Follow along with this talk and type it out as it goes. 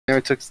never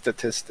took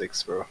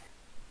statistics, bro.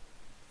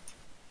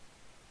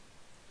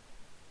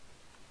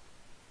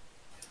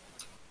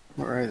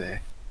 Where are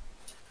they?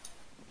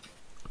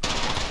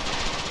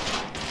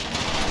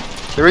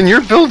 They're in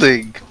your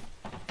building!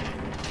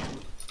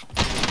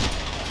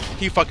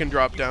 He fucking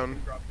dropped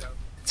down.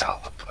 It's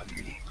all up on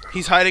me, bro.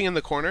 He's hiding in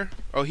the corner.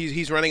 Oh,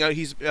 he's running out.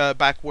 He's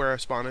back where our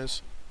spawn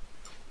is.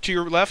 To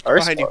your left, Our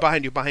behind you, spawn?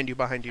 behind you, behind you,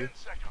 behind you.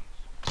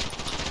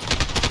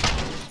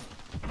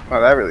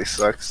 Oh, that really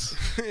sucks.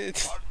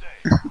 It's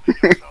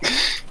I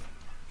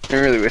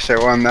really wish I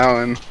won that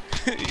one.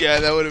 yeah,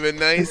 that would have been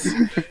nice.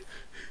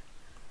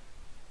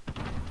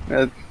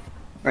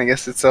 I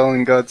guess it's all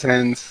in God's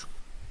hands.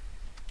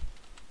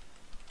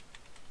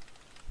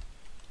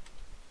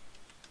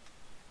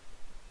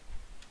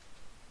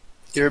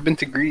 You ever been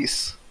to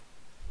Greece?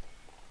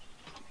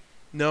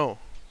 No.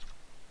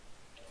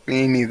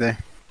 Me neither.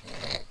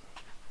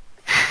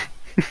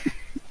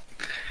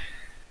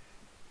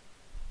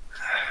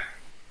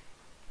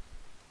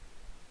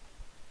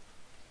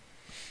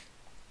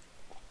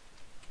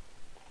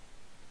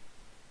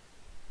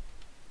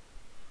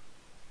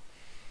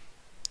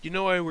 You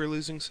know why we're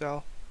losing,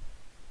 Sal?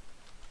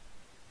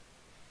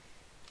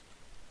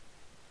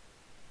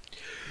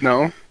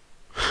 No?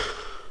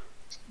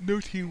 No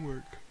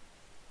teamwork.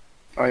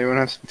 Oh, you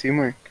wanna have some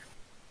teamwork?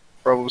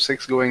 Bravo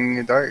 6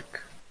 going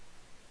dark.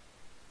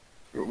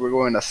 We're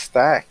going to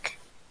stack.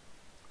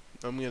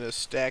 I'm gonna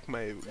stack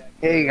my.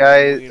 Hey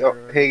guys, wiener.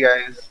 oh, hey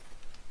guys.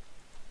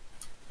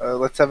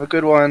 Let's have a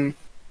good one.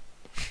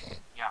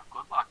 Yeah,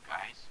 good luck,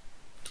 guys.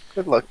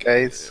 Good luck,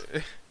 guys.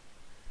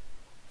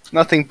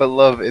 Nothing but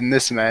love in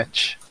this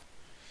match.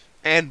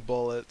 And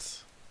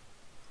bullets.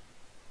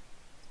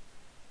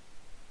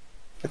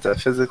 It's a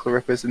physical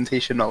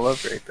representation of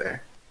love right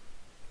there.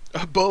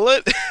 A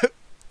bullet?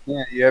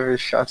 Yeah, you ever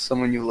shot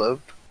someone you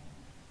loved?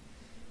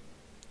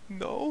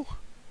 No.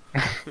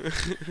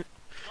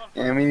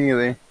 Yeah, me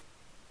neither.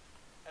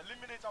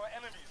 Eliminate our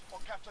enemies or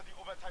capture the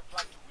overtime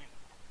flag to win.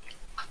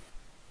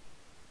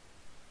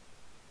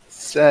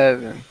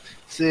 7,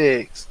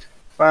 6,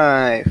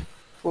 5,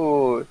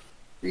 4,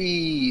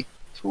 3,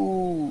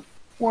 2,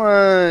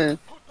 1.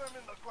 Put them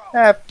in the ground.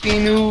 Happy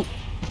New.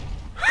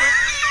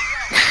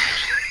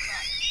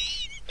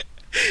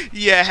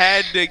 You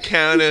had to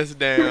count us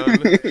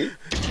down.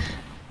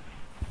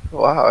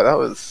 Wow, that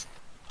was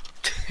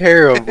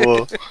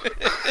terrible.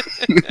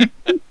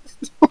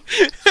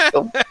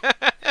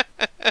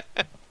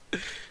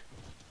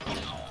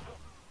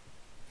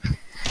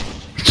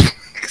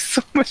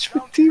 So much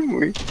for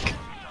teamwork.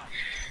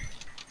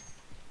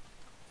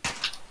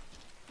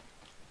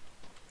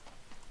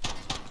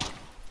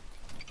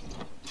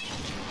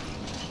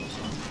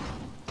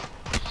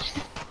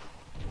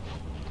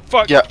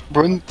 Fuck. Yeah,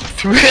 run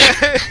through.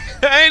 I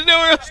had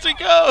nowhere else to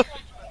go.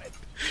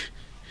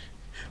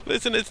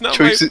 Listen, it's not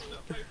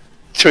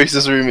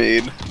Choices were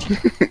made.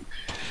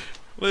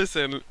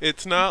 Listen,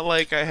 it's not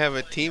like I have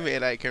a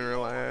teammate I can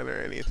rely on or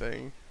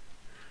anything.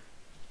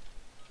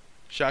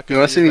 Shotgun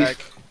You on know, your what's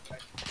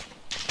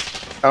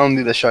back. I don't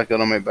need a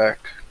shotgun on my back.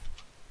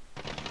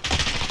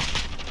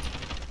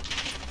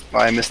 Oh,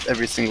 I missed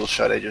every single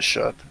shot I just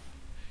shot.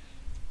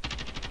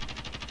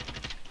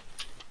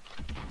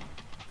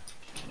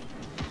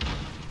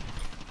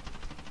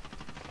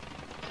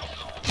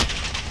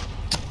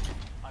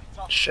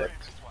 Shit.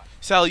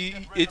 Sal,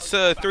 it's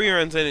 3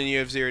 runs in and you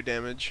have 0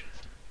 damage.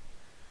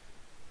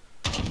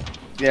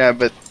 Yeah,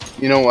 but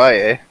you know why,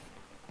 eh?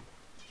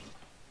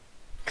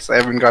 Because I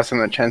haven't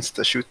gotten a chance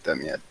to shoot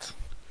them yet.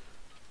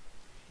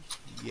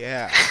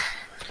 Yeah.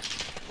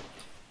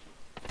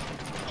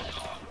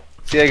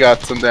 See, I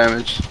got some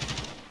damage.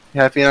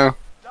 You happy now?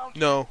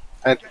 No.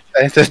 I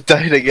had to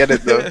die to get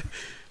it though.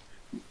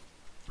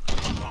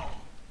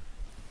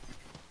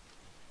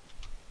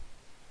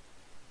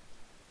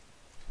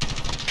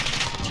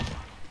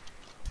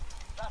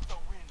 That's a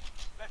win.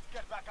 Let's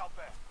get back out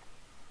there.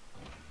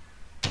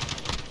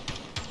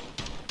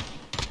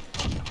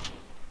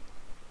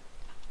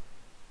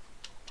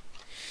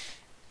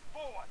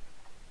 Forward.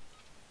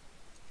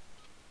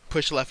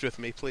 Push left with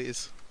me,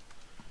 please.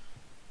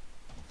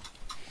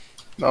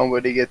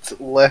 Nobody gets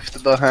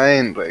left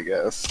behind, I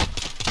guess.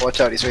 Watch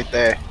out, he's right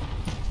there.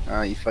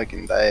 Ah, you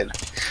fucking died.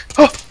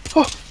 Oh,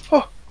 oh,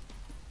 oh.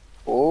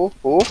 Oh,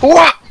 oh,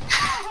 oh.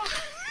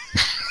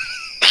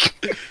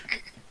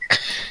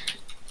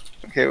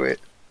 Okay, wait.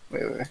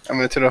 I'm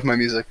gonna turn off my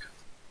music.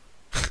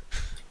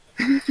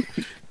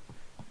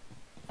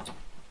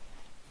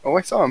 Oh,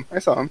 I saw him.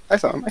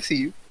 I see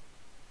you.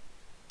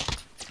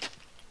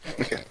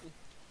 Okay.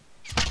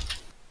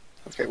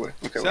 Okay, wait.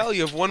 Okay, wait. Sal,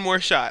 you have 1 more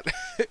shot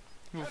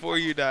before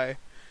you die.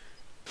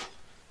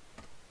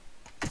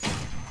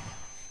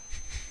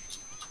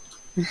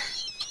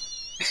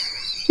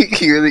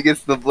 He really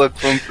gets the blood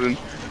pumping.